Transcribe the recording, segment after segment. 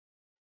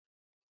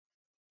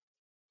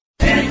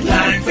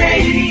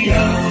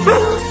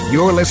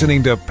You're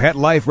listening to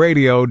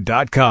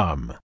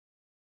PetLifeRadio.com.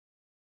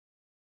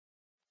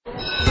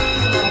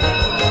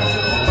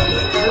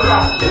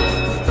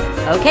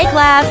 Okay,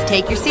 class,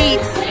 take your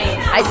seats.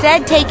 I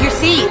said take your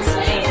seats.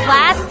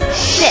 Class,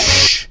 sit.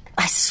 Shh.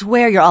 I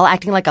swear you're all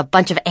acting like a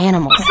bunch of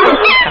animals.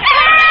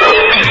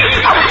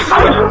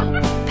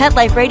 Pet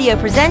Life Radio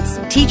presents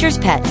Teacher's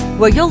Pet,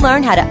 where you'll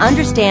learn how to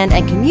understand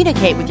and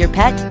communicate with your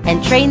pet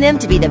and train them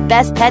to be the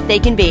best pet they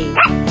can be.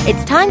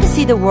 It's time to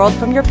see the world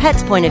from your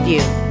pet's point of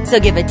view. So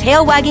give a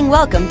tail-wagging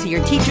welcome to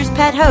your Teacher's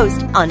Pet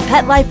host on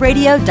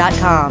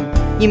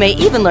PetLifeRadio.com. You may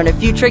even learn a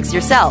few tricks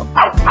yourself.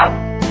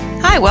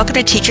 Hi, welcome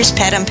to Teacher's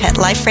Pet on Pet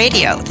Life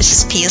Radio. This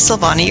is Pia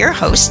Silvani, your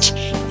host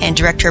and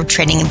Director of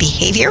Training and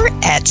Behavior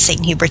at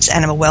St. Hubert's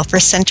Animal Welfare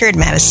Center in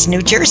Madison,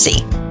 New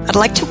Jersey. I'd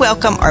like to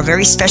welcome our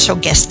very special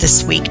guest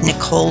this week,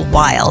 Nicole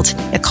Wild.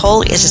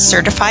 Nicole is a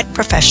certified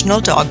professional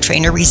dog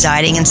trainer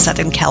residing in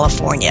Southern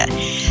California.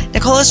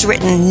 Nicole has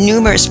written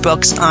numerous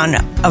books on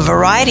a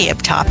variety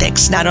of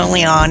topics, not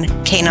only on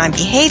canine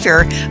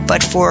behavior,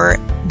 but for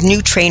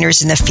new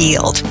trainers in the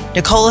field.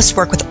 Nicole has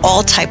worked with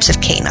all types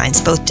of canines,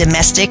 both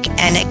domestic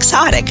and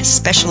exotic,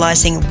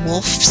 specializing in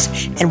wolves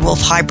and wolf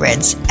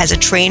hybrids as a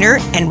trainer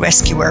and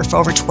rescuer for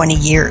over 20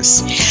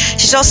 years.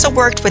 She's also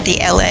worked with the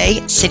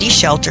LA City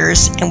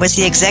Shelters and was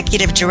the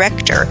executive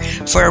director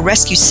for a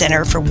rescue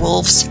center for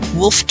wolves,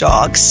 wolf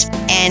dogs,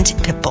 and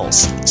pit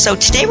bulls. So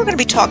today we're going to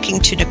be talking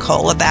to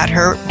Nicole about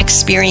her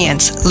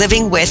experience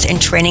living with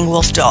and training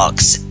wolf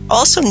dogs,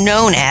 also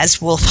known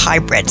as wolf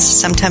hybrids.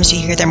 Sometimes you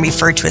hear them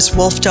referred to as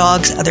wolf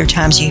dogs, other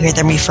times you hear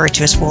them referred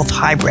to as wolf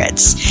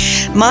hybrids.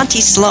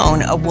 Monty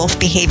Sloan, a wolf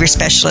behavior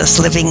specialist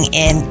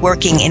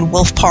working in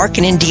Wolf Park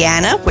in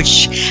Indiana,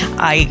 which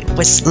I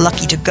was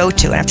lucky to go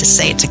to. I have to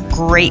say it's a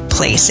great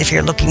place if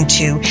you're looking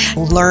to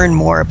learn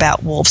more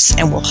about wolves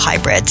and wolf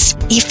hybrids.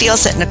 He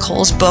feels that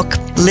Nicole's book,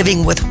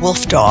 Living with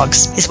Wolf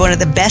Dogs, is one of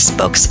the best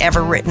books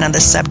ever written on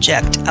the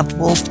subject of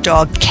wolf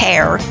dog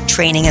care,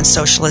 training, and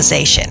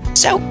socialization.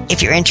 So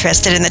if you're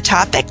interested in the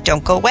topic,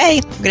 don't go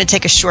away. We're going to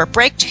take a short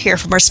break to hear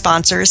from our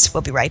sponsors.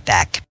 We'll be right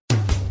back.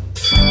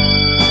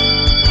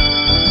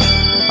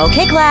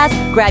 Okay, class,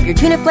 grab your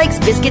tuna flakes,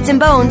 biscuits, and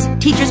bones.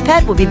 Teacher's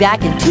Pet will be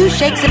back in 2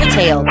 shakes of a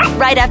tail,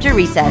 right after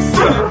recess.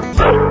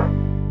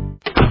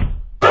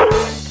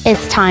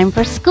 It's time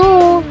for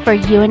school for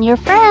you and your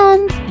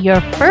friends,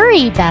 your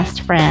furry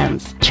best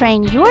friends.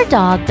 Train your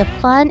dog the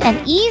fun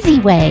and easy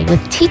way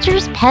with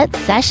Teacher's Pet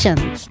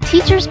Sessions.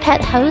 Teacher's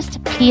Pet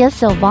host Pia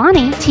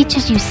Silvani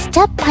teaches you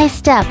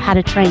step-by-step how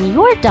to train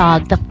your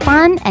dog the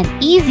fun and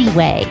easy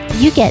way.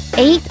 You get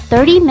 8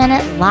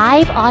 30-minute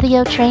live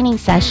audio training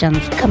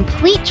sessions,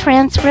 complete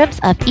transcripts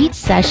of each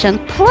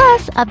session,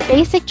 plus a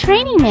basic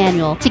training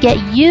manual to get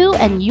you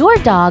and your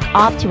dog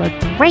off to a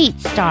great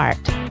start.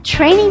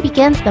 Training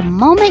begins the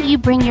moment you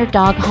bring your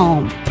dog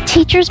home.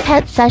 Teacher's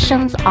Pet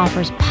Sessions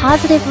offers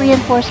positive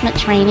reinforcement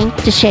training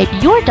to shape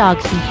your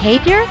dog's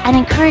behavior and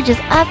encourages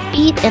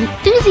upbeat,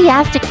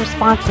 enthusiastic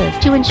responses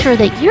to ensure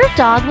that your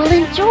dog will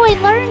enjoy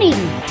learning.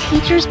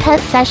 Teacher's Pet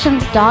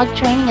Sessions dog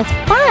training is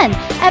fun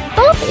at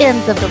both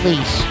ends of the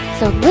leash.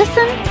 So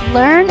listen,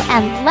 learn,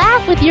 and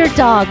laugh with your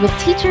dog with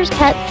Teacher's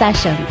Pet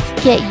Sessions.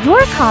 Get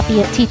your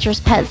copy of Teacher's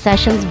Pet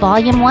Sessions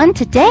Volume 1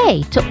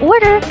 today. To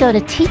order, go to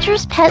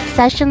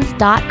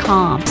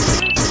teacherspetsessions.com.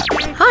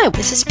 Hi,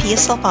 this is Pia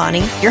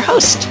Silvani, your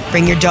host.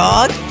 Bring your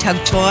dog, tug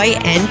toy,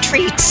 and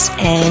treats,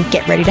 and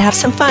get ready to have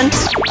some fun.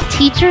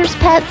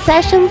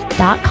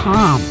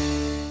 teacherspetsessions.com.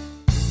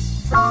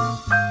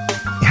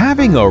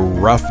 Having a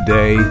rough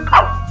day?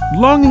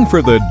 Longing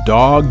for the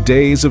dog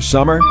days of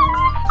summer?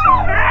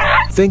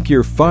 Think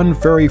your fun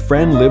furry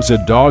friend lives a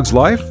dog's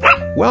life?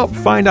 Well,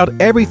 find out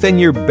everything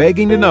you're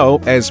begging to know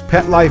as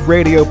Pet Life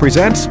Radio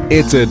presents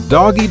It's a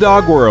Doggy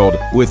Dog World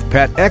with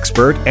pet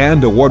expert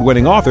and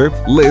award-winning author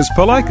Liz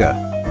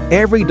Palaika.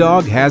 Every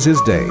dog has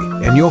his day,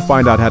 and you'll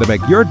find out how to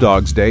make your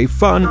dog's day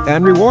fun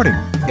and rewarding.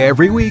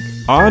 Every week,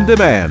 on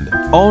demand,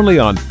 only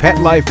on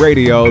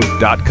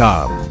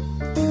PetLifeRadio.com.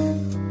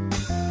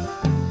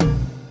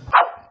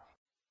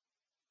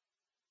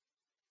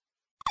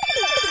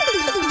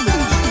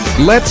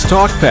 Let's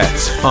Talk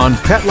Pets on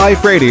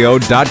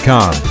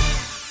PetLifeRadio.com.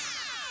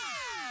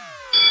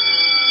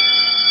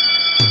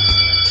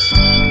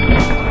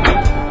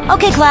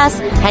 Okay, class,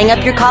 hang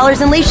up your collars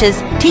and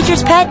leashes.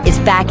 Teacher's Pet is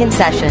back in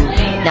session.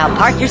 Now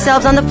park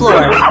yourselves on the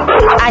floor.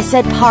 I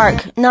said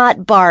park,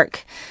 not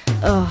bark.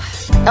 Ugh.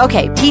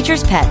 Okay,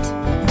 Teacher's Pet.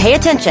 Pay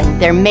attention,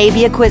 there may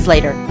be a quiz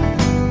later.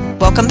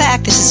 Welcome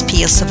back. This is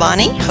Pia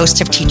Silvani,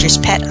 host of Teacher's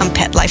Pet on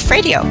Pet Life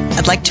Radio.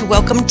 I'd like to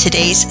welcome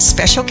today's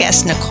special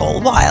guest, Nicole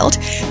Wild,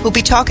 who will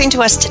be talking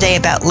to us today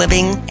about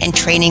living and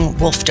training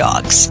wolf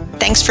dogs.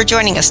 Thanks for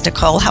joining us,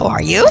 Nicole. How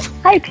are you?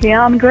 Hi, Pia.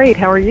 I'm great.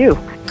 How are you?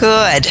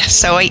 Good.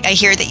 So I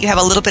hear that you have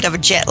a little bit of a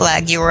jet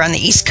lag. You were on the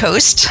East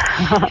Coast.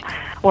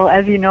 Well,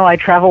 as you know, I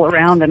travel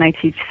around and I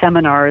teach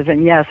seminars.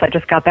 And yes, I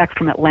just got back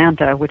from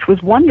Atlanta, which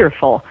was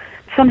wonderful.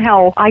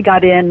 Somehow I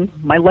got in,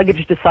 my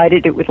luggage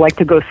decided it would like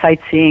to go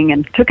sightseeing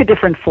and took a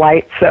different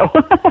flight. So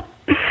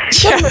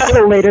A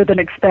little later than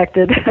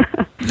expected.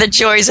 The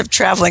joys of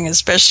traveling,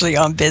 especially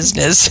on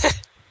business.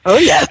 Oh,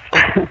 yes.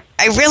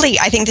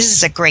 I think this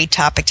is a great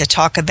topic to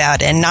talk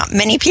about, and not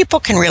many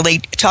people can really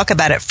talk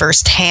about it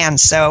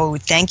firsthand. So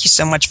thank you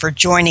so much for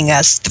joining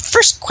us. The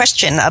first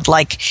question I'd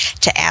like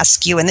to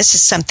ask you, and this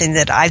is something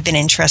that I've been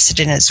interested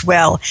in as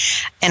well,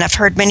 and I've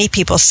heard many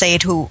people say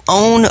it who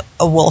own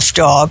a wolf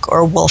dog or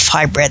a wolf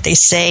hybrid. They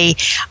say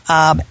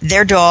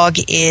their dog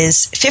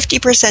is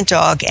 50%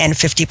 dog and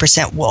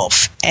 50%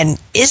 wolf. And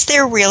is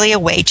there really a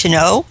way to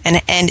know? And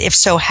if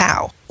so,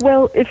 how?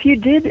 Well, if you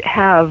did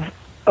have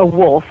a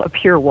wolf, a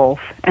pure wolf,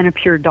 and a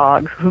pure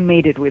dog who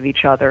mated with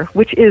each other,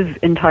 which is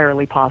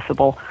entirely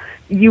possible,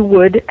 you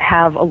would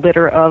have a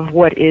litter of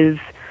what is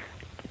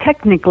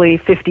technically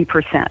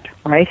 50%,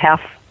 right?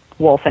 Half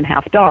wolf and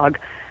half dog.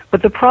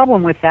 But the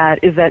problem with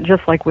that is that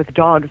just like with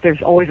dogs,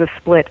 there's always a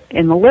split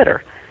in the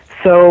litter.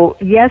 So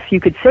yes, you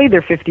could say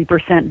they're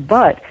 50%,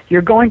 but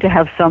you're going to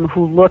have some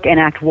who look and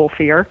act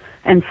wolfier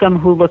and some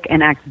who look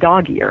and act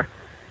doggier.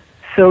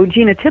 So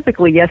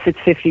genotypically, yes, it's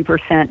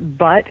 50%,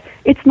 but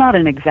it's not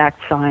an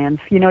exact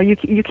science. You know,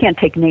 you can't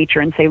take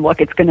nature and say,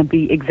 look, it's going to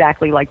be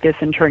exactly like this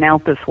and turn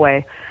out this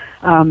way.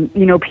 You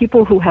know,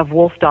 people who have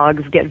wolf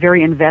dogs get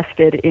very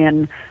invested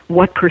in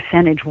what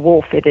percentage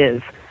wolf it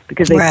is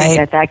because they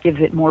think that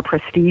gives it more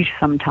prestige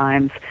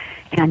sometimes.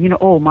 And, you know,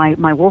 oh,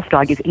 my wolf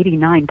dog is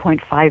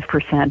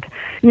 89.5%.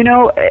 You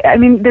know, I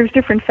mean, there's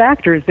different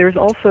factors. There's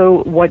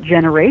also what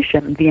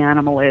generation the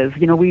animal is.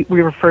 You know, we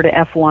refer to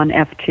F1,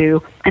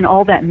 F2, and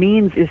all that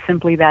means is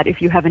simply that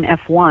if you have an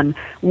F1,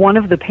 one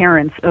of the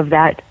parents of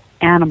that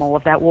animal,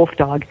 of that wolf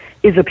dog,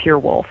 is a pure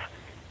wolf.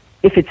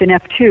 If it's an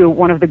F2,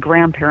 one of the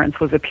grandparents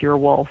was a pure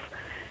wolf.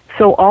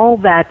 So all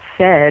that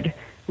said,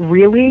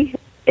 really,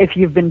 if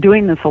you've been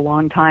doing this a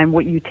long time,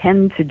 what you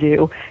tend to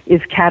do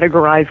is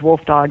categorize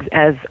wolf dogs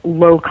as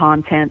low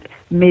content,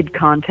 mid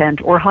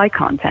content, or high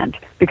content,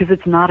 because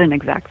it's not an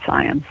exact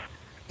science.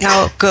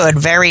 Oh, good.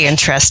 Very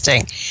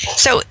interesting.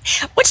 So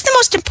what's the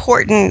most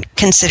important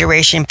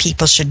consideration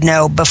people should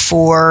know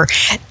before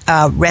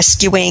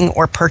rescuing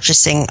or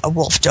purchasing a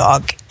wolf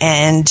dog?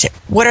 And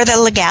what are the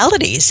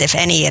legalities, if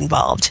any,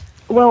 involved?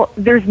 Well,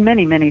 there's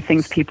many, many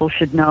things people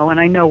should know, and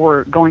I know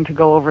we're going to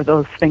go over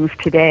those things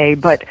today,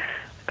 but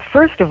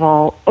first of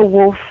all, a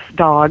wolf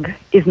dog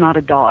is not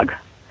a dog.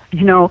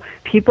 You know,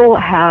 people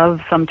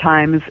have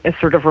sometimes a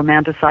sort of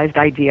romanticized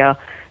idea.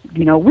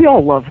 You know, we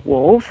all love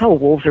wolves. Oh,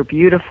 wolves are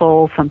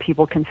beautiful. Some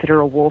people consider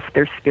a wolf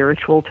their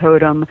spiritual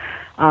totem.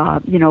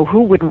 You know,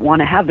 who wouldn't want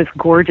to have this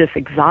gorgeous,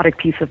 exotic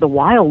piece of the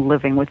wild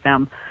living with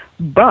them?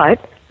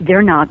 But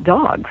they're not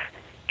dogs.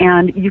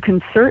 And you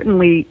can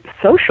certainly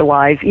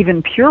socialize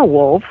even pure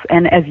wolves.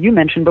 And as you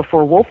mentioned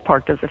before, Wolf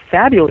Park does a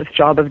fabulous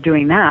job of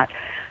doing that.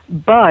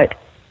 But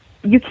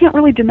you can't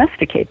really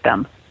domesticate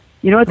them.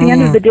 You know, at the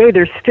end of the day,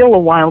 they're still a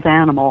wild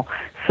animal.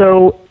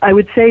 So I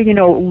would say, you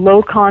know,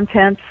 low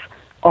contents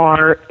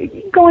are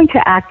going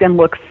to act and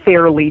look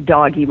fairly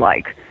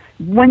doggy-like.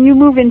 When you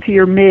move into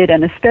your mid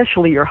and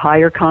especially your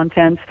higher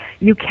contents,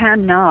 you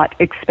cannot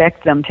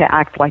expect them to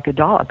act like a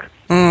dog.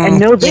 And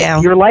know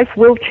that your life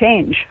will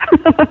change.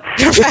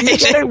 If you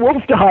get a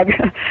wolf dog,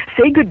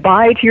 say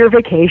goodbye to your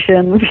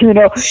vacations.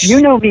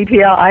 You know me,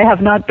 Pia. I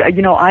have not,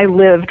 I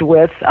lived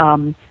with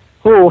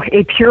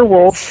a pure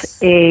wolf,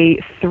 a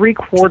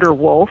 3/4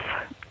 wolf,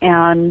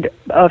 and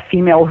a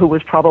female who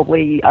was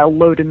probably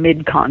low to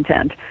mid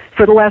content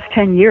for the last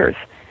 10 years.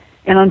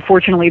 And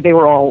unfortunately, they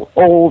were all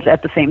old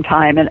at the same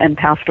time and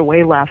passed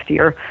away last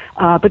year.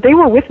 But they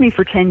were with me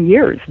for 10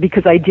 years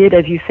because I did,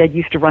 as you said,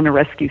 used to run a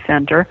rescue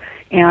center.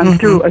 And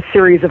through a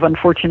series of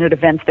unfortunate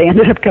events, they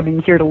ended up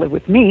coming here to live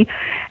with me.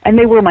 And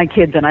they were my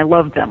kids, and I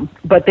loved them.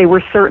 But they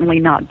were certainly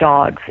not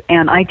dogs.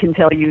 And I can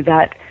tell you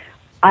that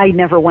I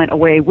never went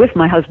away with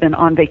my husband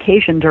on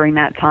vacation during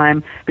that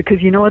time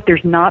because, you know what,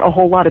 there's not a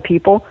whole lot of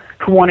people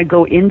who want to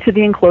go into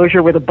the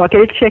enclosure with a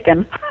bucket of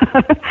chicken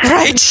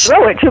and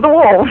throw it to the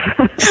wolves.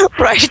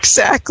 Right,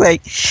 exactly.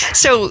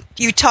 So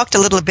you talked a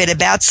little bit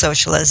about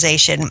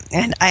socialization,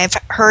 and I've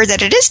heard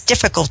that it is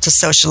difficult to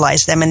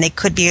socialize them, and they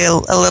could be a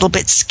little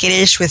bit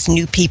skittish with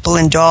new people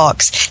and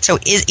dogs. So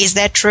is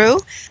that true?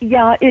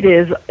 Yeah, it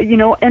is.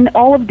 And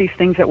all of these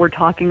things that we're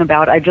talking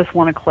about, I just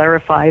want to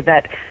clarify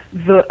that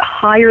the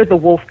higher the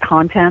wolf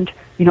content,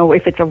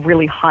 if it's a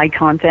really high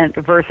content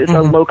versus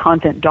a low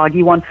content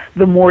doggy one,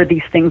 the more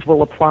these things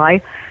will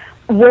apply.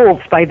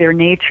 Wolves, by their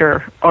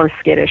nature, are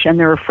skittish and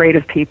they're afraid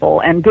of people,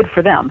 and good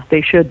for them.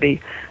 They should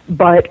be.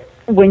 But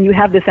when you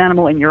have this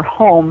animal in your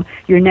home,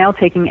 you're now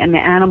taking an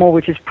animal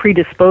which is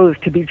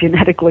predisposed to be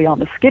genetically on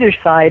the skittish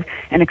side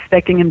and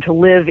expecting him to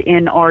live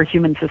in our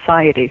human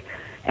society.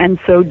 And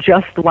so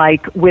just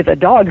like with a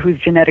dog who's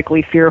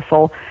genetically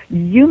fearful,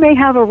 you may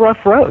have a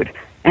rough road.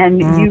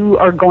 And you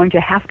are going to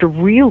have to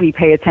really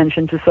pay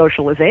attention to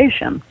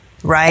socialization.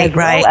 As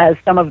well as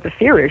some of the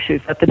fear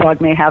issues that the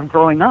dog may have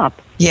growing up.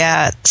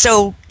 Yeah.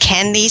 So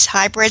can these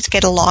hybrids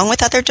get along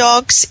with other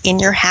dogs in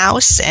your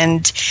house?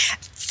 And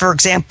For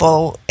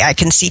example, I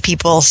can see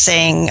people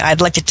saying,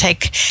 I'd like to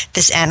take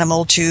this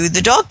animal to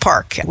the dog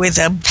park with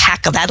a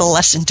pack of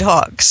adolescent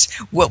dogs.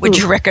 What would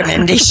your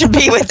recommendation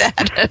be with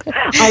that?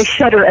 I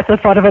shudder at the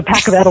thought of a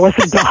pack of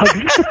adolescent dogs.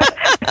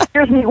 It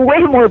scares me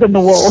way more than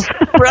the wolves.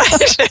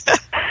 Right.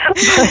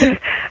 But,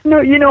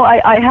 no,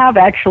 I have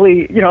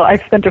actually,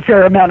 I've spent a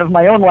fair amount of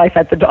my own life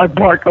at the dog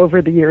park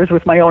over the years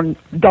with my own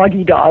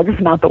doggy dogs,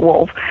 not the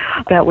wolves.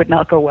 That would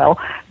not go well.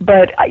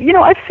 But,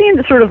 I've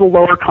seen sort of the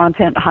lower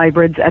content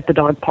hybrids at the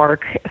dog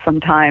park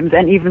sometimes,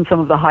 and even some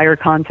of the higher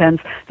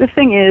contents. The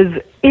thing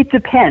is, it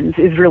depends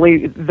is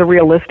really the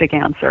realistic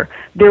answer.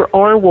 There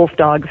are wolf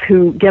dogs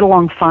who get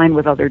along fine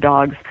with other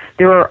dogs.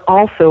 There are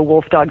also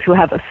wolf dogs who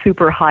have a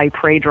super high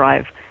prey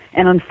drive.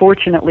 And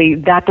unfortunately,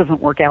 that doesn't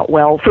work out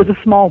well for the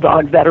small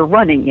dogs that are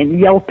running and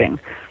yelping.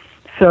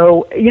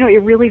 So,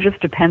 it really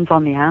just depends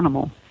on the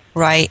animal.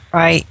 Right.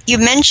 You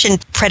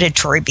mentioned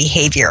predatory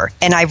behavior,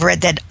 and I've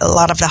read that a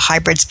lot of the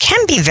hybrids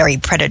can be very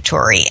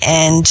predatory,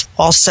 and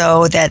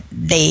also that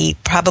they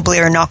probably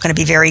are not going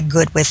to be very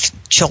good with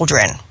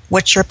children.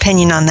 What's your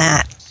opinion on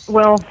that?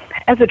 Well,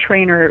 as a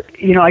trainer,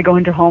 I go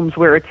into homes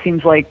where it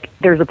seems like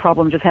there's a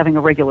problem just having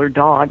a regular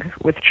dog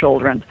with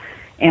children.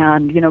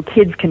 And,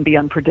 kids can be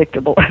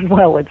unpredictable as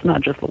well. It's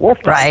not just the wolf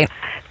dog. Right.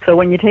 So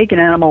when you take an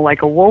animal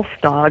like a wolf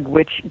dog,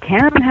 which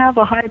can have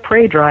a high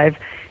prey drive,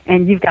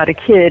 and you've got a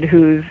kid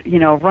who's,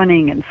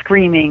 running and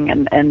screaming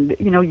and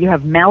you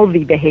have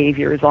mouthy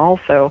behaviors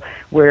also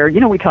where,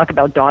 we talk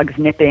about dogs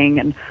nipping,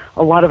 and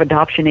a lot of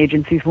adoption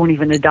agencies won't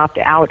even adopt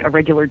out a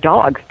regular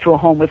dog to a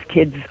home with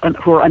kids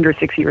who are under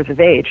 6 years of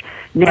age.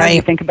 Now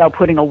you think about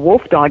putting a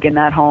wolf dog in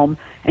that home,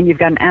 and you've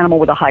got an animal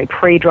with a high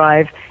prey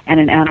drive and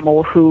an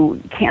animal who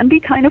can be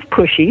kind of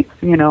pushy,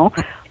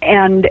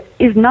 and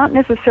is not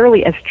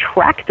necessarily as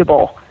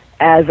tractable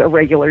as a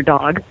regular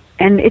dog.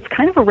 And it's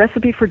kind of a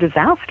recipe for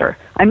disaster.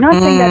 I'm not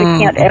saying that it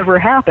can't ever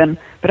happen,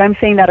 but I'm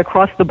saying that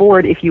across the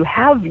board, if you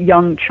have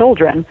young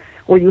children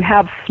or you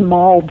have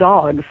small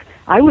dogs,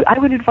 I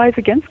would advise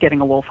against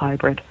getting a wolf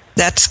hybrid.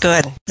 That's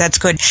good.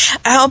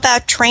 How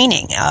about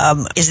training?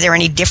 Is there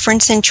any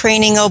difference in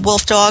training a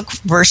wolf dog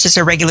versus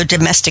a regular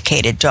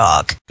domesticated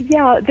dog?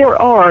 Yeah,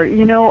 there are.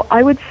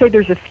 I would say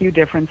there's a few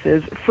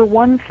differences. For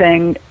one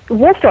thing,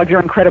 wolf dogs are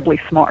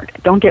incredibly smart.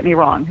 Don't get me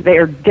wrong. They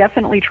are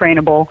definitely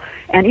trainable.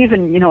 And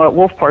even, at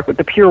Wolf Park with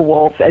the pure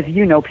wolves, as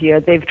you know,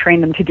 Pia, they've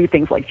trained them to do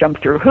things like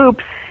jump through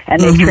hoops,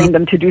 and they've trained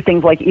them to do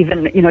things like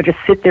even, just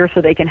sit there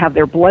so they can have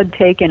their blood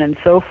taken and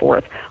so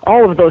forth.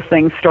 All of those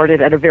things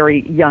started at a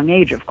very young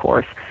age, of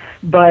course.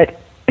 But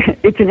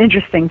it's an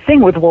interesting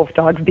thing with wolf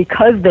dogs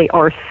because they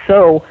are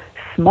so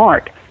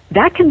smart.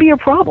 That can be a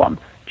problem,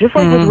 just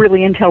like with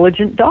really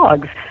intelligent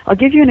dogs. I'll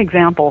give you an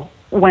example.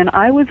 When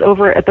I was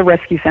over at the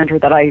rescue center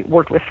that I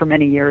worked with for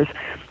many years,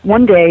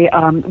 one day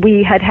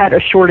we had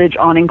a shortage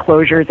on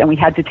enclosures, and we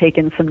had to take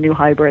in some new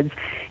hybrids.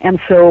 And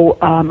so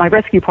my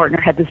rescue partner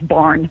had this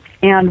barn,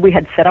 and we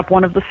had set up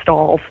one of the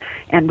stalls,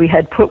 and we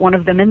had put one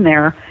of them in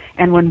there.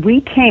 And when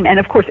we came, and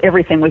of course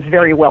everything was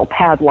very well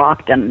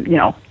padlocked and,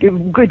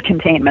 good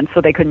containment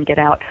so they couldn't get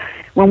out.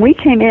 When we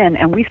came in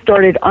and we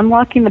started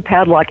unlocking the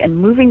padlock and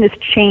moving this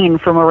chain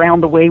from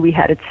around the way we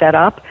had it set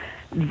up,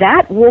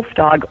 that wolf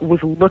dog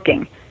was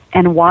looking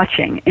and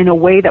watching in a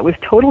way that was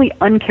totally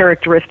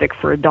uncharacteristic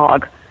for a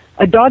dog.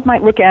 A dog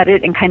might look at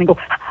it and kind of go,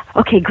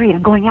 okay, great,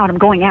 I'm going out.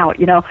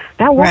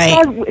 That wolf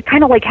dog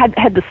kind of like had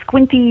the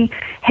squinty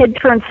head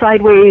turned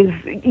sideways,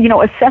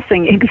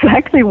 assessing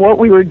exactly what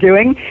we were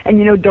doing,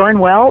 and darn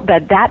well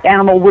that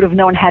animal would have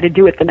known how to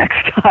do it the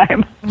next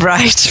time.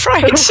 Right.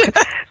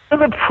 So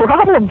the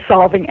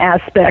problem-solving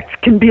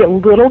aspect can be a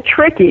little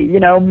tricky,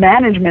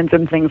 management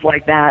and things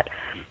like that.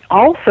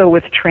 Also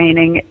with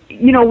training,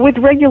 with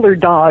regular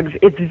dogs,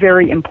 it's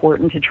very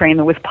important to train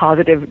them with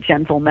positive,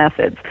 gentle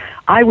methods.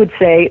 I would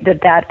say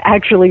that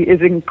actually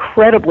is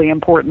incredibly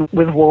important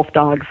with wolf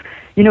dogs.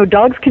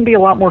 Dogs can be a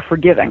lot more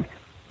forgiving.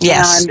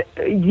 Yes.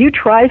 And you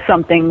try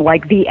something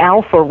like the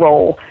alpha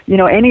roll,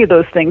 any of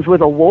those things with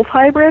a wolf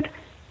hybrid,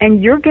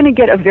 and you're going to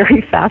get a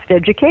very fast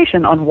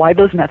education on why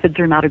those methods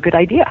are not a good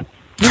idea.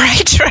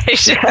 Right.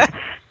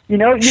 You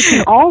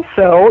can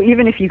also,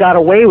 even if you got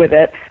away with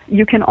it,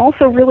 you can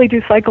also really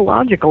do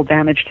psychological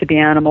damage to the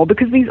animal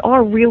because these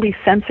are really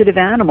sensitive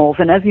animals.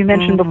 And as you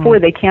mentioned before,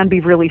 they can be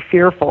really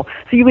fearful.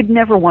 So you would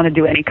never want to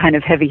do any kind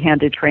of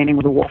heavy-handed training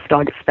with a wolf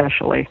dog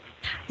especially.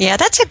 Yeah,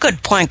 that's a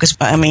good point because,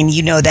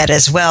 you know that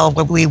as well.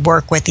 When we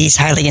work with these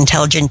highly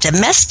intelligent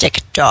domestic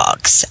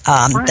dogs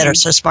that are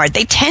so smart,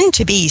 they tend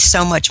to be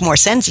so much more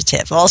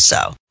sensitive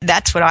also.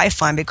 That's what I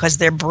find because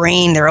their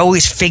brain, they're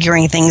always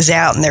figuring things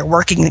out and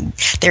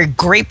they're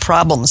great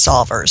problem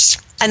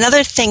solvers.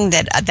 Another thing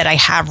that I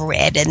have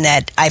read and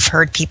that I've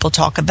heard people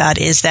talk about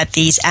is that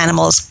these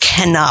animals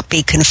cannot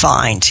be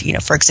confined.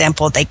 For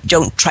example, they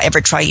don't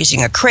ever try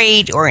using a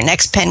crate or an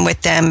X-pen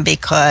with them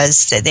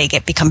because they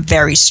become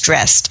very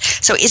stressed.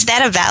 So is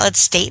that a valid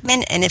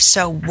statement? And if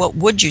so, what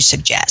would you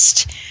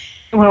suggest?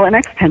 Well, an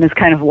X-Pen is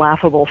kind of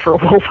laughable for a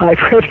wolf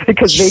hybrid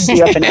because they'd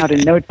be up and out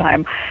in no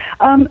time.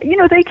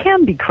 They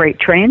can be crate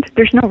trained.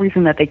 There's no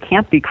reason that they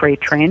can't be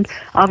crate trained.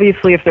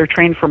 Obviously, if they're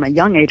trained from a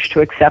young age to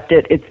accept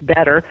it, it's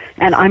better.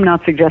 And I'm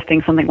not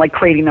suggesting something like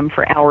crating them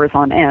for hours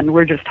on end.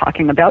 We're just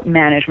talking about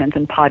management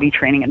and potty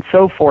training and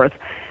so forth.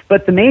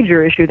 But the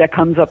major issue that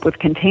comes up with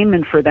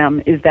containment for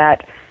them is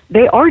that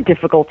they are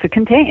difficult to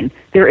contain.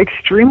 They're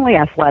extremely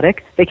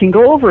athletic. They can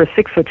go over a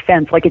 6-foot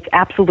fence like it's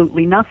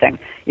absolutely nothing.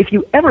 If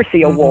you ever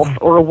see a wolf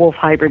or a wolf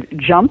hybrid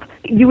jump,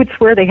 you would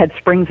swear they had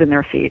springs in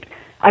their feet.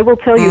 I will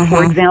tell you,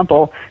 for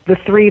example, the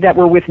 3 that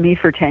were with me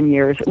for 10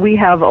 years, we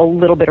have a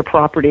little bit of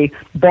property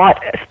bought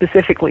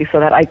specifically so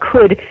that I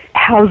could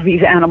house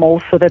these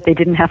animals so that they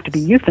didn't have to be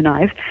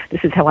euthanized.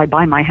 This is how I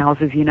buy my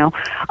houses, you know.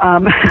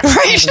 I'm a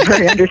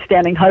very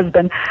understanding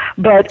husband.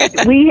 But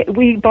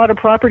we bought a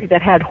property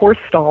that had horse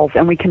stalls,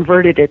 and we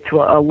converted it to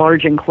a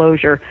large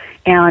enclosure.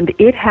 And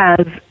it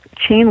has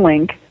chain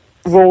link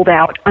rolled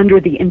out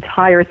under the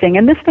entire thing.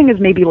 And this thing is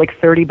maybe like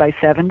 30 by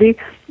 70.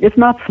 It's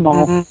not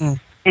small.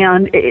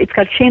 And it's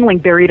got chain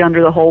link buried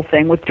under the whole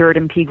thing with dirt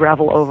and pea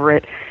gravel over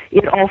it.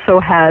 It also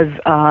has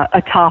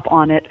a top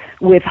on it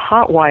with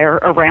hot wire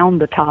around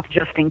the top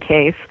just in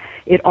case.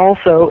 It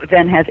also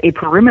then has a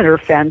perimeter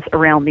fence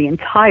around the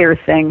entire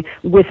thing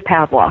with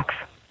padlocks.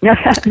 Now,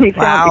 that may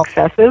sound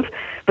excessive,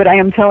 but I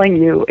am telling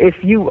you,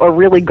 if you are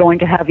really going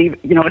to have,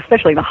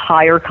 especially the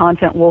higher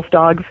content wolf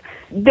dogs,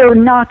 they're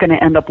not going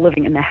to end up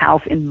living in the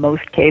house in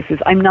most cases.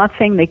 I'm not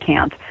saying they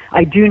can't.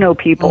 I do know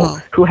people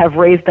who have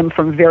raised them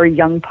from very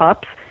young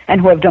pups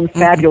and who have done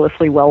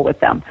fabulously well with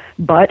them.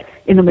 But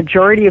in the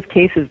majority of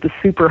cases, the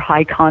super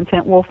high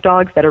content wolf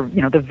dogs that are,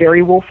 the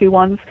very wolfy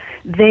ones,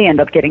 they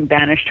end up getting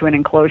banished to an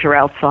enclosure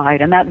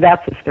outside, and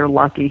that's if they're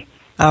lucky.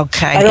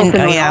 Okay. I also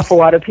know an awful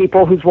lot of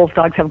people whose wolf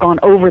dogs have gone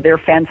over their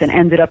fence and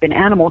ended up in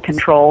animal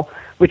control,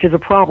 which is a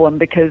problem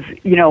because,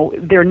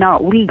 they're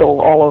not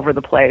legal all over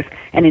the place.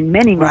 And in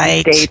many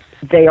states,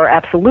 they are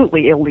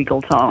absolutely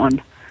illegal to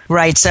own.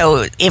 Right.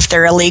 So if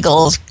they're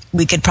illegal,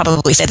 we could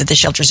probably say that the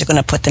shelters are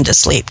going to put them to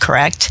sleep,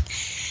 correct?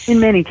 In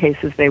many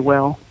cases, they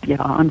will,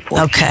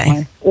 unfortunately.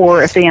 Okay.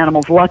 Or if the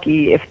animal's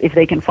lucky, if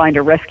they can find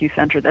a rescue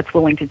center that's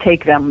willing to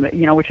take them,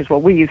 which is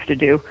what we used to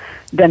do,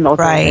 then they'll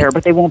go there,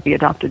 but they won't be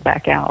adopted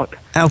back out.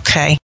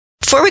 Okay.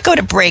 Before we go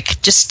to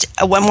break, just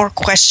one more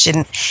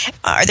question.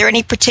 Are there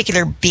any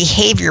particular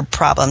behavior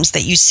problems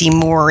that you see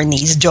more in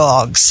these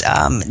dogs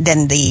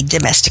than the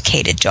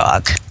domesticated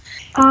dog?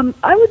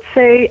 I would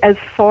say as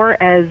far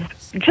as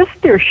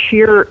just their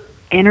sheer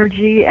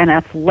energy and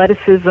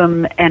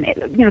athleticism and,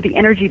 the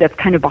energy that's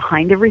kind of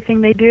behind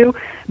everything they do,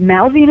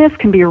 mouthiness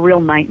can be a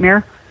real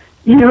nightmare.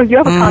 You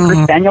have a Cocker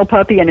Spaniel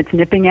puppy and it's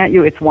nipping at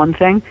you, it's one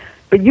thing.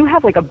 But you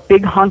have like a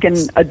big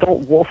honking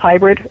adult wolf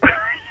hybrid,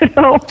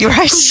 You're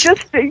right.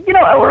 Just,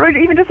 or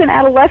even just an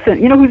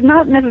adolescent, who's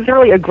not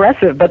necessarily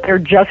aggressive, but they're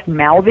just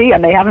mouthy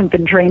and they haven't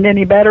been trained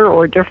any better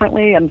or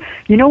differently. And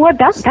you know what?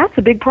 That's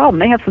a big problem.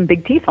 They have some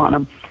big teeth on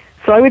them.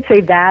 So I would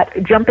say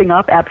that jumping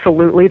up,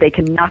 absolutely. They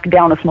can knock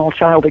down a small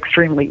child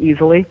extremely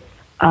easily.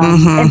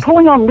 And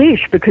pulling on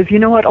leash, because you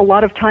know what? A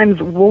lot of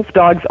times wolf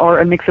dogs are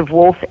a mix of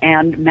wolf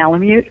and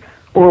Malamute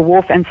or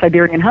wolf and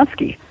Siberian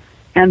Husky.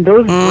 And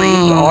those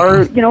breeds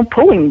are,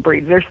 pulling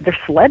breeds. They're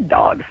sled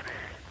dogs.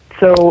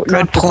 So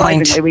not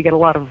surprisingly, we get a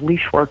lot of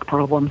leash work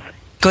problems.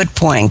 Good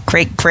point.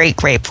 Great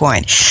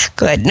point.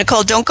 Good.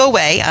 Nicole, don't go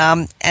away.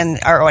 And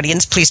our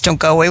audience, please don't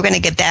go away. We're going to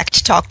get back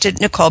to talk to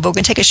Nicole, but we're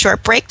going to take a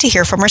short break to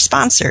hear from our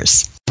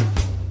sponsors.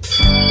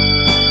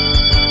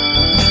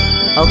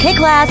 Okay,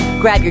 class,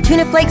 grab your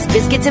tuna flakes,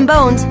 biscuits, and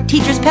bones.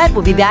 Teacher's Pet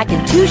will be back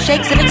in 2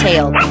 shakes of a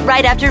tail,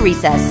 right after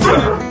recess.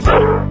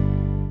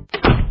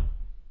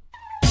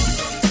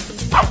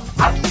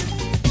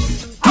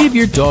 Give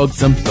your dog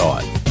some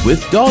thought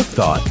with Dog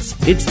Thoughts.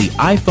 It's the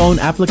iPhone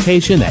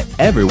application that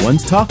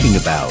everyone's talking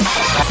about.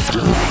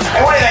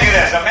 Hey, what do you think of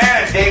this? A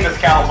man in Davis,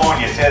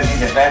 California says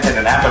he's invented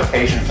an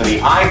application for the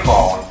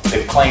iPhone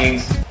that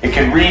claims it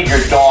can read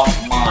your dog's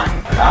mind.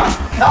 Huh?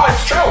 No,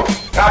 it's true.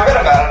 I read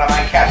about it on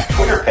my cat's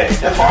Twitter page.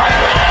 That's why.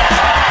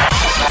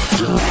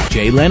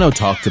 Jay Leno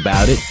talked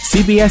about it,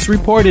 CBS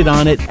reported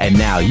on it, and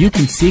now you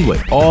can see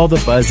what all the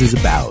buzz is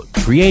about.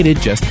 Created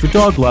just for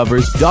dog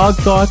lovers, Dog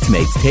Thoughts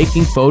makes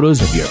taking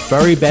photos of your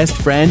furry best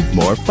friend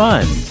more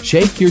fun.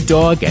 Shake your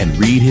dog and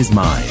read his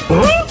mind.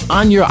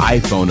 On your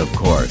iPhone, of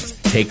course.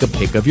 Take a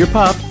pic of your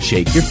pup,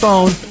 shake your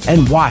phone,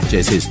 and watch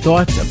as his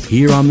thoughts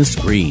appear on the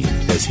screen.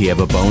 Does he have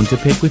a bone to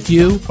pick with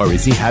you, or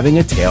is he having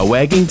a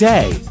tail-wagging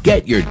day?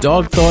 Get your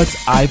Dog Thoughts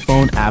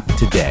iPhone app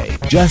today.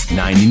 Just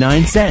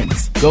 99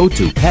 cents. Go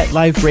to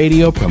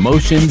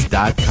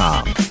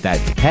PetLifeRadioPromotions.com.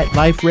 That's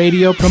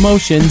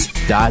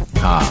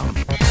PetLifeRadioPromotions.com.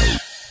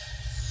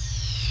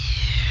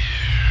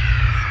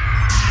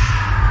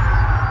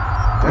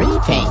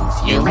 Greetings,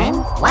 humans.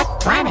 What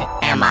planet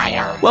am I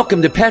on?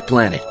 Welcome to Pet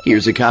Planet.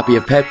 Here's a copy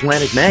of Pet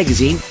Planet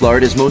magazine,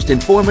 Florida's most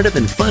informative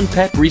and fun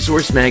pet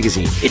resource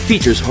magazine. It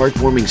features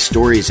heartwarming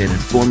stories and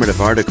informative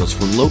articles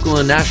from local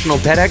and national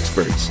pet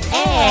experts.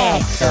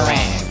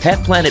 Excellent. Pet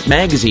Planet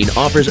Magazine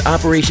offers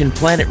Operation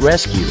Planet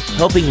Rescue,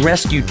 helping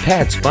rescued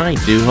pets find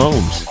new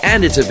homes.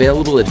 And it's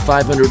available at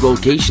 500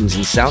 locations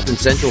in South and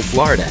Central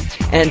Florida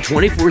and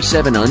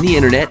 24/7 on the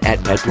internet at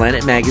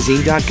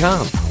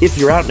petplanetmagazine.com. If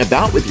you're out and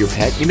about with your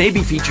pet, you may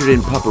be featured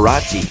in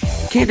Paparazzi,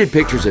 candid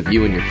pictures of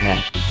you and your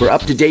pet. For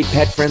up-to-date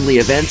pet-friendly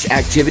events,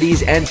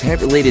 activities, and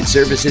pet-related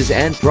services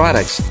and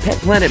products, Pet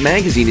Planet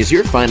Magazine is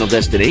your final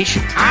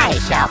destination. I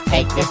shall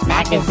take this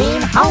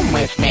magazine home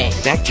with me.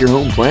 Back to your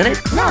home planet?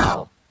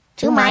 No,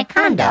 to my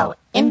condo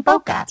in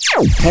Boca.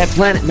 Pet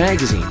Planet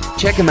Magazine.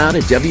 Check them out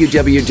at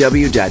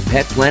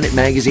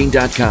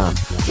www.petplanetmagazine.com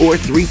or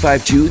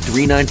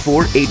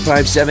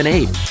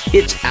 352-394-8578.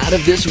 It's out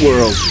of this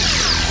world.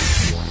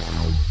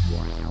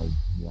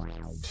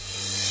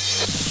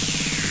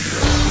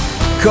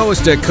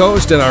 Coast to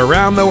coast and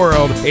around the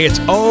world,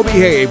 it's Oh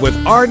Behave with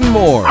Arden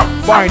Moore.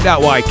 Find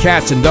out why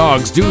cats and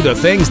dogs do the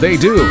things they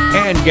do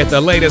and get the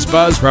latest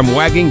buzz from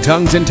wagging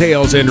tongues and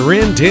tails in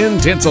Rin Tin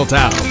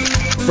Tinseltown.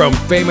 From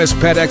famous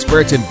pet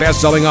experts and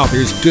best-selling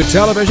authors to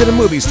television and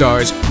movie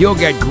stars, you'll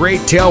get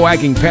great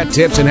tail-wagging pet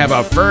tips and have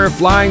a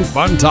fur-flying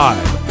fun time.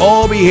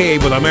 Oh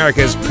Behave with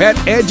America's pet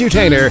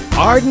edutainer,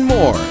 Arden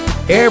Moore.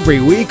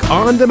 Every week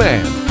on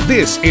demand.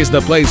 This is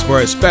the place for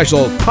a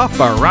special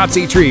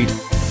paparazzi treat.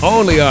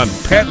 Only on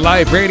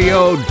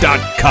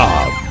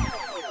PetLifeRadio.com.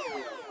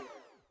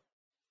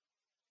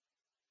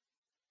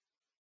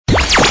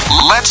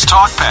 Let's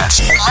talk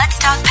pets. Let's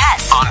talk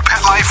pets On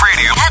Pet Life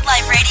Radio. Pet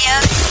Life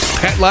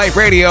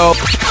Radio.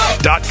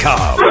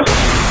 PetLifeRadio.com.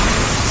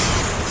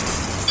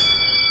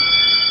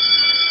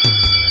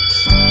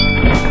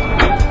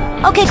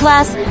 Okay,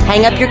 class,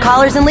 hang up your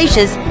collars and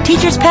leashes.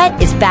 Teacher's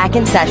Pet is back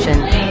in session.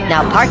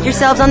 Now park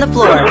yourselves on the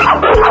floor.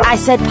 I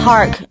said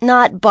park,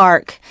 not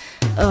bark.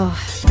 Ugh.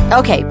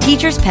 Okay,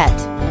 Teacher's Pet.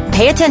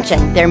 Pay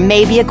attention. There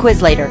may be a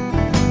quiz later.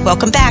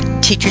 Welcome back,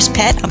 Teacher's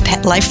Pet on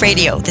Pet Life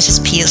Radio. This is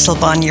Pia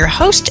Silvani, your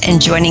host,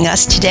 and joining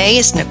us today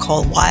is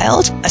Nicole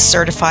Wild, a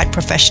certified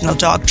professional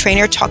dog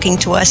trainer, talking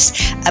to us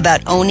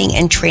about owning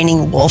and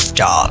training wolf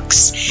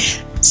dogs.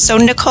 So,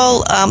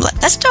 Nicole,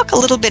 let's talk a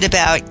little bit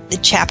about the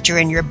chapter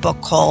in your book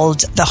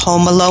called The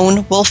Home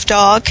Alone Wolf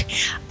Dog.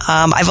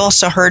 I've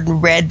also heard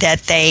and read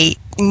that they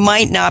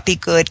might not be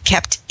good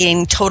kept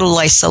in total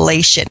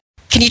isolation.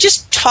 Can you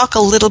just talk a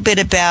little bit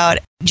about,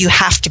 do you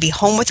have to be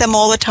home with them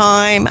all the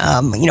time?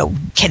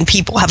 Can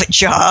people have a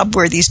job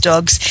where these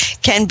dogs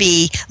can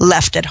be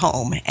left at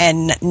home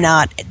and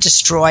not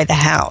destroy the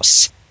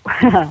house?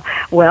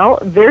 Well,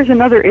 there's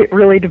another, it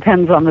really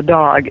depends on the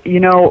dog.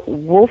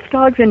 Wolf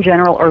dogs in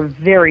general are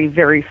very,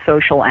 very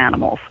social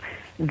animals.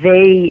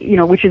 They,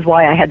 which is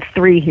why I had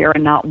 3 here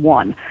and not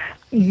 1.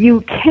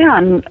 You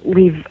can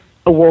leave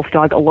a wolf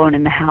dog alone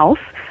in the house.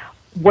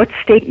 What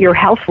state your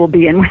house will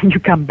be in when you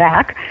come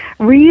back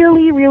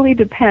really, really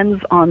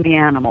depends on the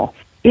animal.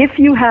 If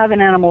you have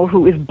an animal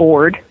who is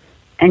bored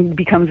and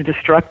becomes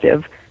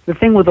destructive, the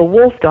thing with a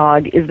wolf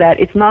dog is that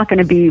it's not going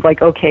to be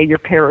like, okay, your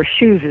pair of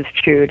shoes is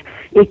chewed.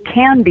 It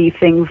can be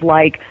things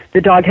like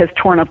the dog has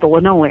torn up the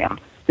linoleum.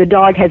 The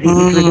dog has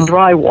eaten through the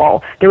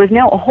drywall. There is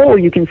now a hole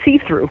you can see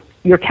through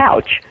your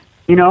couch.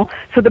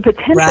 So the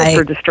potential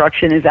for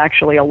destruction is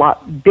actually a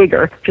lot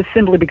bigger, just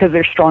simply because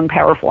they're strong,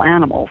 powerful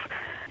animals.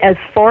 As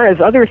far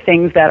as other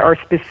things that are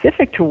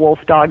specific to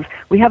wolf dogs,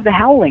 we have the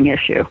howling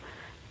issue.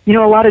 A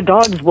lot of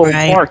dogs will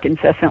bark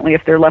incessantly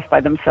if they're left by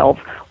themselves.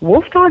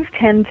 Wolf dogs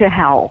tend to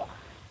howl,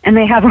 and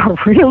they have a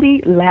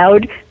really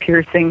loud,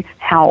 piercing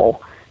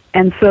howl.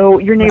 And so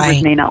your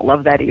neighbors may not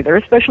love that either,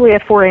 especially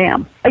at 4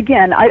 a.m.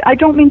 Again, I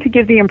don't mean to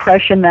give the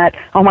impression that,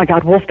 oh my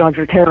God, wolf dogs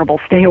are terrible,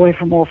 stay away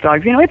from wolf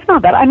dogs. It's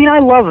not that. I mean, I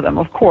love them,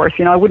 of course.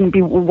 I wouldn't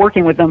be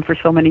working with them for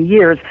so many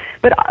years.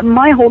 But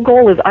my whole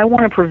goal is I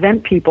want to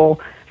prevent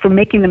people from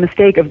making the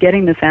mistake of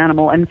getting this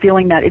animal and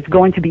feeling that it's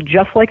going to be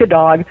just like a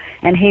dog,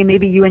 and hey,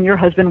 maybe you and your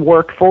husband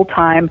work full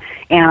time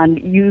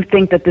and you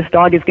think that this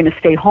dog is going to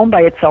stay home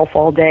by itself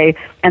all day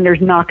and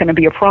there's not going to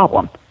be a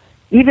problem.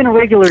 Even a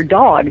regular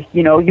dog,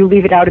 you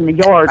leave it out in the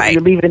yard or you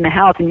leave it in the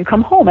house and you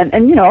come home and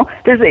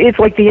it's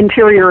like the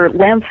interior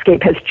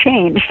landscape has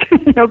changed,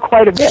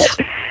 quite a bit.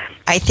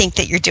 I think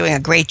that you're doing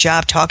a great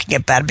job talking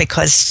about it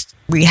because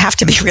we have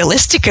to be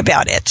realistic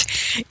about it.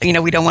 We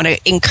don't want to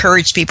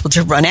encourage people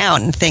to run out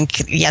and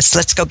think, yes,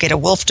 let's go get a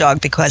wolf dog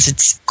because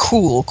it's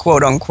cool,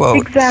 quote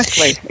unquote.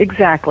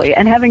 Exactly.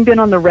 And having been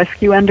on the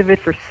rescue end of it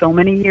for so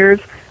many years,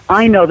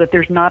 I know that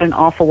there's not an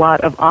awful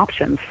lot of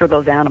options for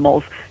those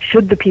animals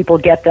should the people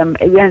get them.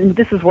 And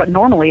this is what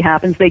normally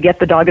happens. They get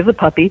the dog as a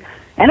puppy.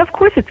 And of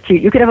course it's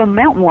cute. You could have a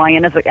mountain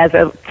lion as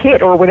a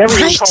kid or whatever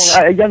you call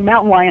it, a young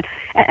mountain lion.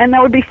 And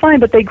that would be fine.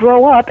 But they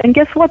grow up and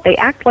guess what? They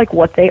act like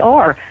what they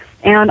are.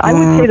 And I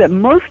would say that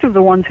most of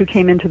the ones who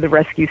came into the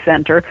rescue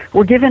center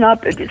were given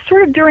up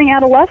sort of during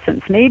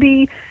adolescence.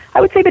 Maybe, I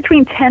would say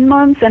between 10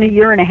 months and a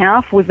year and a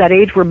half was that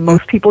age where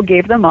most people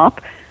gave them up.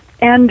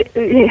 And,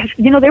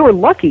 they were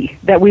lucky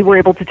that we were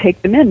able to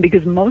take them in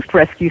because most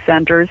rescue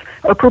centers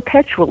are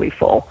perpetually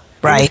full.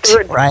 Right.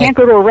 Can't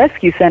go to a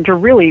rescue center,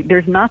 really,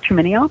 there's not too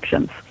many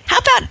options. How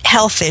about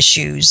health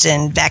issues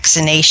and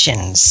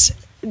vaccinations?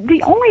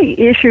 The only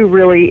issue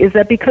really is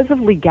that because of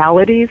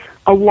legalities,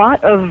 a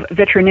lot of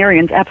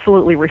veterinarians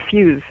absolutely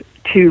refuse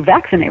to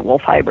vaccinate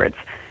wolf hybrids.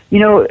 You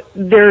know,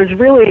 there's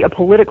really a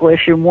political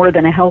issue more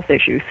than a health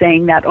issue,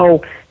 saying that,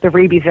 the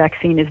rabies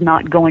vaccine is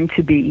not going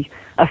to be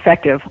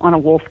effective on a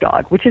wolf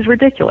dog, which is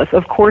ridiculous.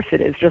 Of course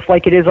it is, just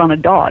like it is on a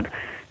dog.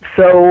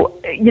 So,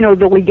 you know,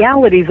 the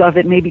legalities of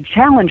it may be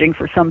challenging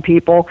for some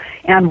people,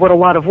 and what a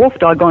lot of wolf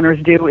dog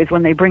owners do is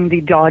when they bring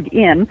the dog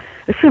in,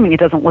 assuming it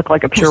doesn't look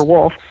like a pure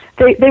wolf,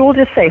 they will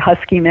just say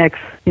husky mix,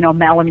 you know,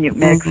 Malamute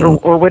mix,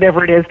 or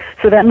whatever it is,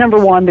 so that number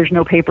one, there's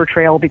no paper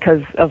trail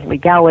because of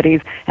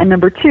legalities, and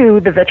number two,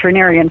 the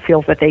veterinarian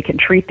feels that they can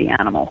treat the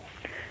animal.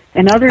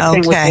 Another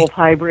thing with wolf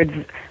hybrids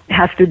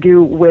has to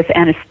do with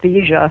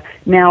anesthesia.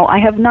 Now, I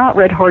have not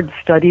read hard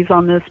studies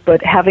on this,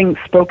 but having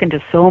spoken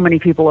to so many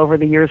people over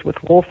the years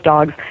with wolf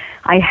dogs,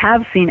 I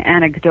have seen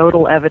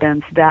anecdotal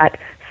evidence that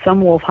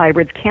some wolf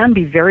hybrids can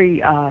be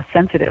very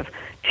sensitive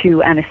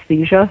to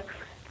anesthesia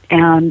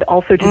and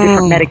also to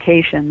different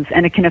medications,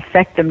 and it can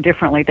affect them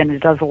differently than it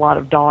does a lot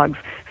of dogs.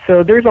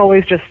 So there's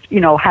always just, you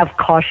know, have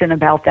caution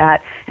about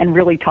that and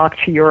really talk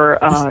to your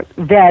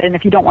vet. And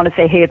if you don't want to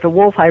say, hey, it's a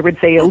wolf hybrid,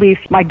 say at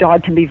least my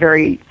dog can be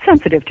very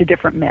sensitive to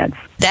different meds.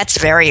 That's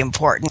very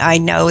important. I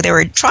know they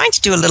were trying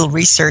to do a little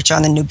research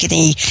on the New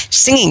Guinea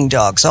singing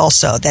dogs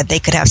also, that they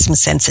could have some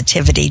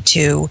sensitivity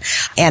to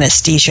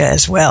anesthesia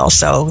as well.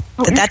 So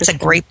that's a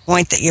great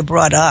point that you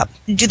brought up.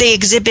 Do they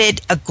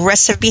exhibit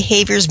aggressive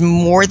behaviors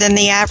more than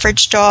the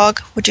average dog,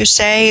 would you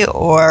say?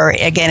 Or,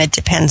 again, it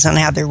depends on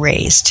how they're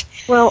raised?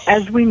 Well,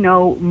 as we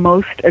know,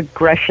 most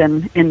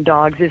aggression in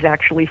dogs is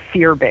actually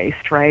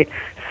fear-based, right?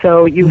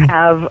 So you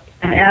have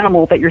an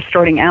animal that you're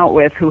starting out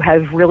with who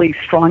has really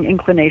strong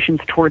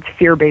inclinations towards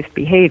fear-based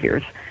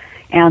behaviors.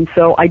 And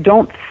so I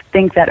don't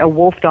think that a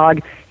wolf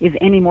dog is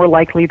any more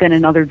likely than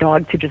another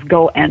dog to just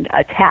go and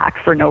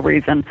attack for no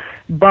reason.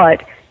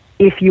 But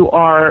if you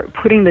are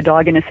putting the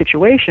dog in a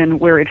situation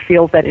where it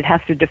feels that it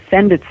has to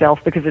defend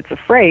itself because it's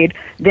afraid,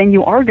 then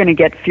you are going to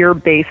get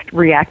fear-based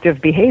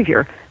reactive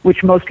behavior,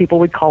 which most people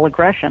would call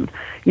aggression.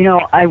 You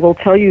know, I will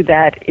tell you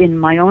that in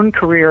my own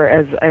career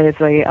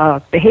as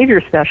a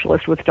behavior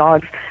specialist with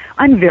dogs,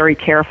 I'm very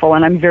careful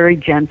and I'm very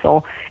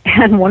gentle.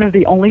 And one of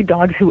the only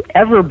dogs who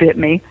ever bit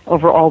me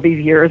over all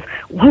these years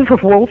was a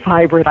wolf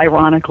hybrid,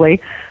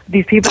 ironically.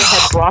 These people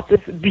had brought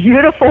this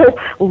beautiful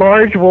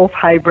large wolf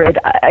hybrid.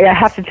 I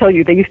have to tell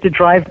you, they used to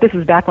drive, this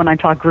is back when I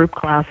taught group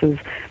classes,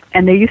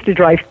 and they used to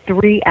drive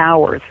 3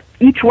 hours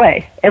each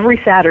way every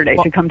Saturday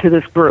to come to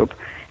this group.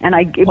 And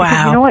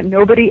because you know what,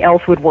 nobody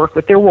else would work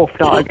with their wolf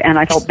dog, and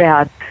I felt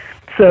bad.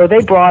 So they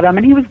brought him,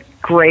 and he was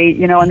great,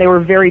 you know, and they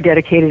were very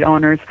dedicated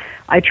owners.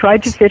 I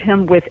tried to fit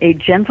him with a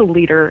gentle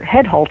leader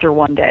head halter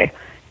one day.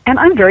 And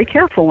I'm very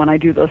careful when I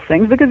do those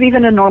things because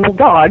even a normal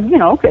dog, you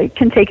know,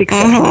 can take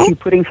exception to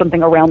putting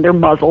something around their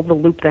muzzle, the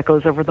loop that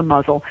goes over the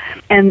muzzle.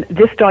 And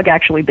this dog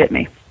actually bit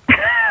me.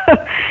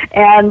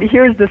 And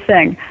here's the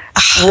thing.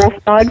 Wolf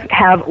dogs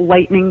have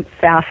lightning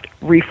fast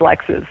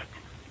reflexes.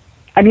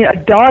 I mean, a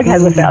dog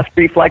has a fast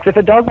reflex. If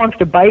a dog wants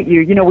to bite you,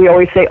 you know, we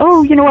always say,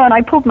 oh, you know what,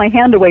 I pulled my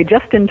hand away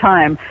just in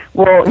time.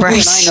 Well, you and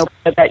I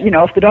know that, you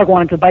know, if the dog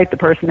wanted to bite the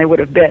person, they would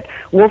have bit.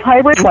 Wolf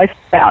hybrid, twice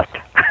fast.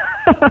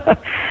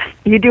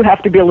 You do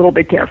have to be a little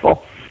bit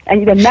careful.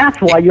 And then that's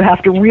why you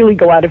have to really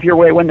go out of your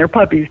way when they're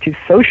puppies to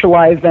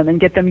socialize them and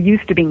get them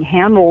used to being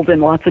handled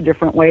in lots of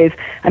different ways.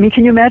 I mean,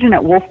 can you imagine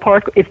at Wolf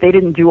Park if they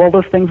didn't do all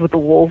those things with the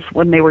wolves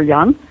when they were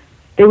young?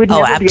 They would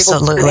never be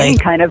able to do any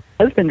kind of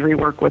husbandry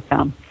work with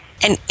them.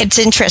 And it's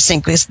interesting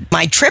because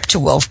my trip to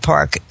Wolf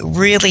Park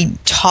really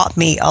taught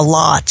me a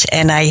lot.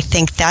 And I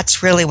think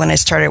that's really when I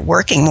started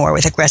working more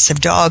with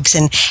aggressive dogs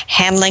and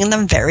handling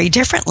them very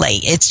differently.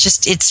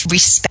 It's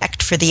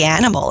respect for the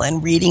animal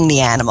and reading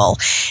the animal.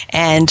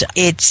 And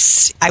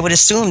I would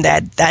assume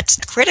that that's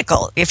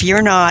critical. If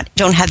you're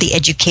don't have the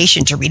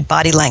education to read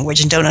body language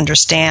and don't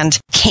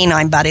understand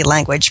canine body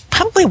language,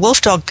 probably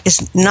wolf dog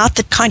is not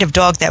the kind of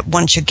dog that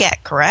one should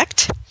get,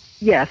 correct?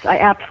 Yes, I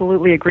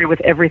absolutely agree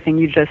with everything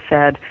you just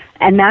said.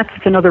 And that's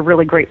another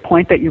really great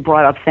point that you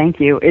brought up, thank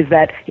you, is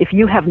that if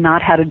you have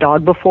not had a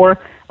dog before,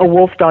 a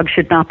wolf dog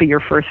should not be your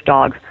first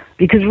dog.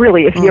 Because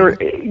really, if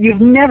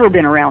you've never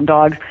been around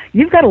dogs,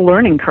 you've got a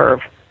learning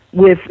curve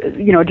with,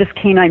 you know, just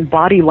canine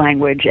body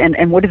language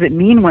and what does it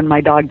mean when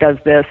my dog does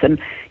this? And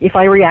if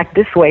I react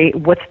this way,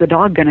 what's the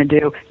dog going to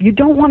do? You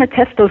don't want to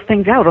test those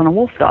things out on a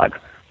wolf dog.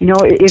 You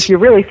know, if you're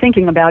really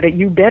thinking about it,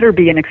 you better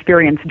be an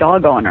experienced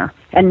dog owner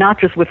and not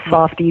just with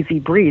soft, easy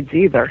breeds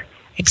either.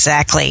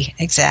 Exactly.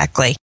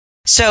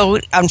 So,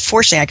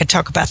 unfortunately, I could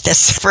talk about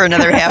this for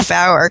another half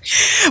hour,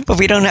 but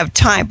we don't have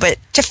time. But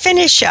to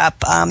finish up,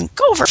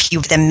 go over a few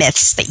of the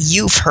myths that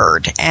you've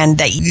heard and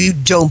that you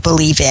don't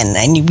believe in,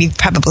 and you've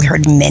probably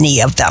heard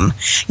many of them.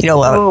 You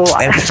know,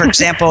 for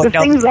example,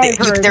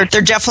 they're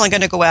definitely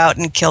going to go out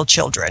and kill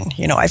children.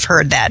 You know, I've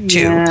heard that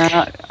too.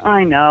 Yeah,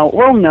 I know.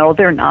 Well, no,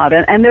 they're not,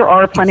 and there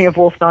are plenty of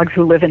wolf dogs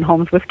who live in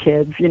homes with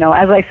kids. You know,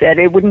 as I said,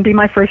 it wouldn't be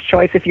my first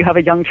choice if you have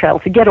a young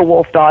child to get a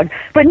wolf dog,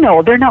 but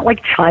no, they're not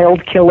like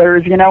child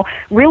killers. You know.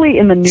 really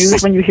in the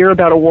news when you hear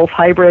about a wolf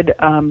hybrid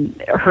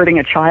hurting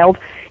a child,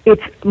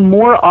 it's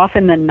more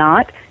often than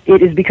not,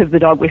 it is because the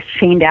dog was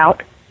chained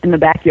out in the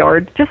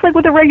backyard, just like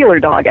with a regular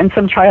dog, and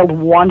some child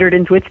wandered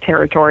into its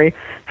territory.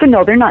 So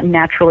no, they're not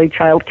naturally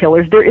child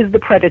killers. There is the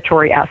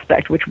predatory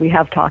aspect, which we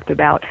have talked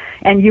about.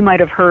 And you might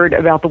have heard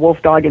about the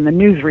wolf dog in the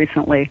news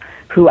recently,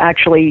 who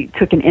actually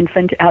took an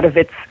infant out of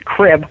its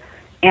crib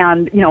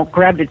and,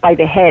 grabbed it by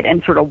the head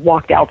and sort of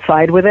walked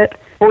outside with it.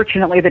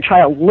 Fortunately, the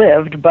child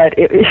lived, but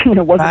it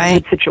wasn't a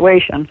good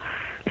situation.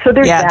 So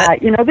there's that.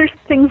 There's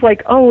things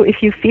like,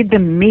 if you feed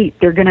them meat,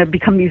 they're going to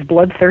become these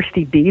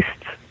bloodthirsty beasts.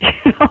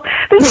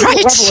 There's a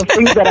level of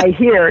things that I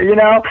hear,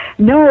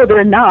 No,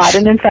 they're not.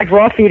 And in fact,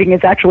 raw feeding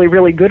is actually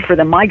really good for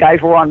them. My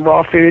guys were on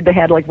raw food. They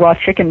had like raw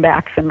chicken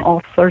backs and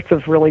all sorts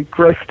of really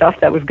gross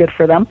stuff that was good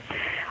for them.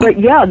 But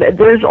yeah,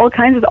 there's all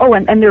kinds of,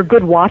 and they're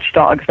good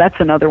watchdogs. That's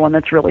another one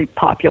that's really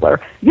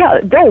popular. Yeah,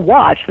 they'll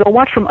watch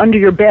from under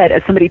your bed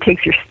as somebody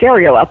takes your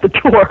stereo out the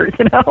door, Right.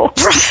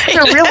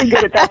 They're really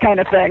good at that kind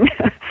of thing.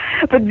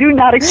 But do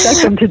not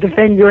expect them to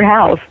defend your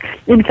house.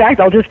 In fact,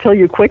 I'll just tell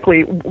you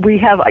quickly,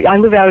 I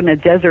live out in a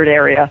desert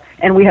area,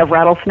 and we have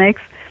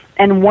rattlesnakes.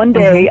 And one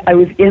day I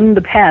was in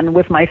the pen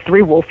with my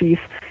 3 wolfies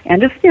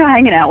and just,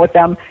 hanging out with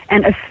them,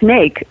 and a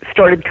snake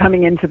started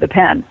coming into the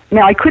pen.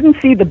 Now, I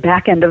couldn't see the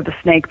back end of the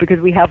snake because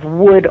we have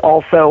wood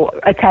also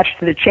attached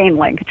to the chain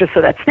link just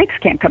so that snakes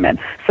can't come in.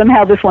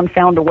 Somehow this one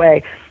found a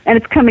way, and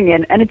it's coming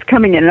in, and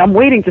I'm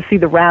waiting to see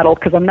the rattle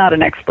because I'm not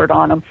an expert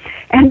on them.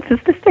 And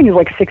this thing is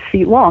like 6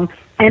 feet long.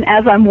 And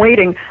as I'm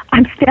waiting,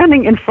 I'm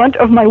standing in front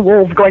of my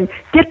wolves going,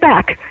 get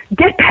back,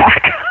 get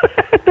back.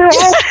 They're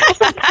all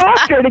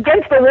postured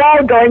against the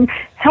wall going,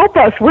 help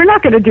us, we're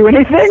not going to do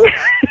anything.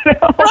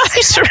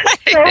 Right. So,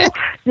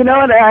 and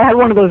I had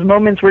one of those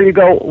moments where you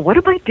go, what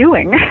am I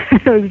doing?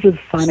 It was just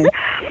funny.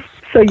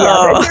 So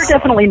yeah, they're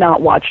definitely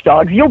not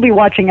watchdogs. You'll be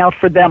watching out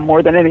for them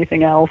more than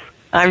anything else.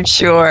 I'm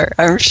sure.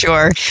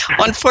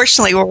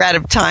 Unfortunately, we're out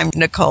of time,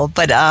 Nicole.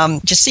 But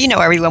just so you know,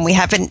 everyone, we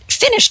haven't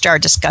finished our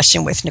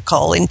discussion with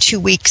Nicole. In 2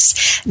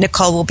 weeks,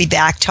 Nicole will be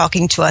back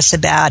talking to us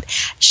about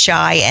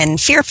shy and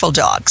fearful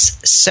dogs.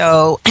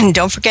 So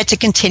don't forget to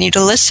continue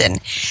to listen.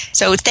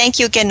 So thank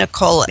you again,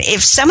 Nicole.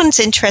 If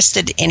someone's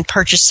interested in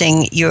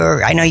purchasing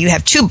I know you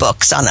have 2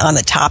 books on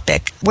the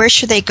topic, where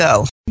should they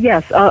go?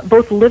 Yes,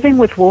 both Living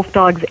with Wolf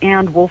Dogs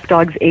and Wolf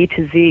Dogs A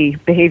to Z,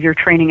 Behavior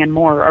Training and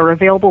More, are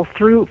available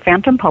through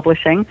Phantom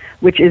Publishing,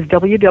 which is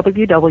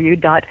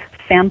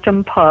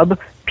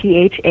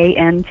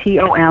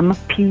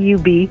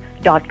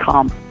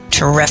www.phantompub.com.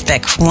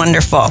 Terrific.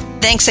 Wonderful.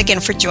 Thanks again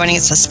for joining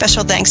us. A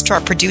special thanks to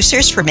our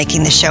producers for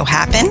making the show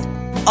happen.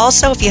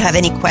 Also, if you have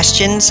any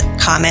questions,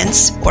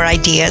 comments, or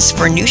ideas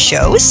for new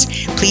shows,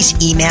 please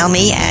email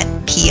me at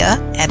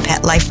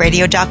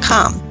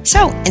pia@petliferadio.com.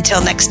 So,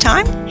 until next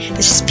time,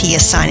 this is Pia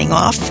signing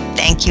off.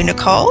 Thank you,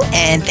 Nicole,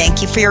 and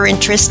thank you for your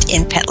interest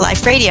in Pet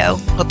Life Radio.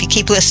 Hope you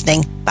keep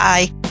listening.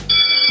 Bye.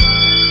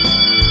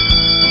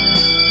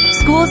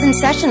 School's in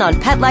session on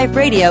Pet Life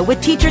Radio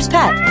with Teacher's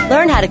Pet.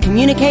 Learn how to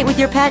communicate with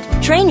your pet,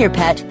 train your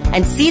pet,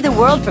 and see the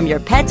world from your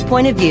pet's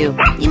point of view.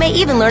 You may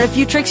even learn a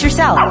few tricks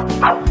yourself.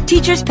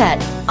 Teacher's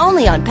Pet,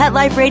 only on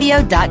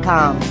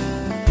PetLifeRadio.com.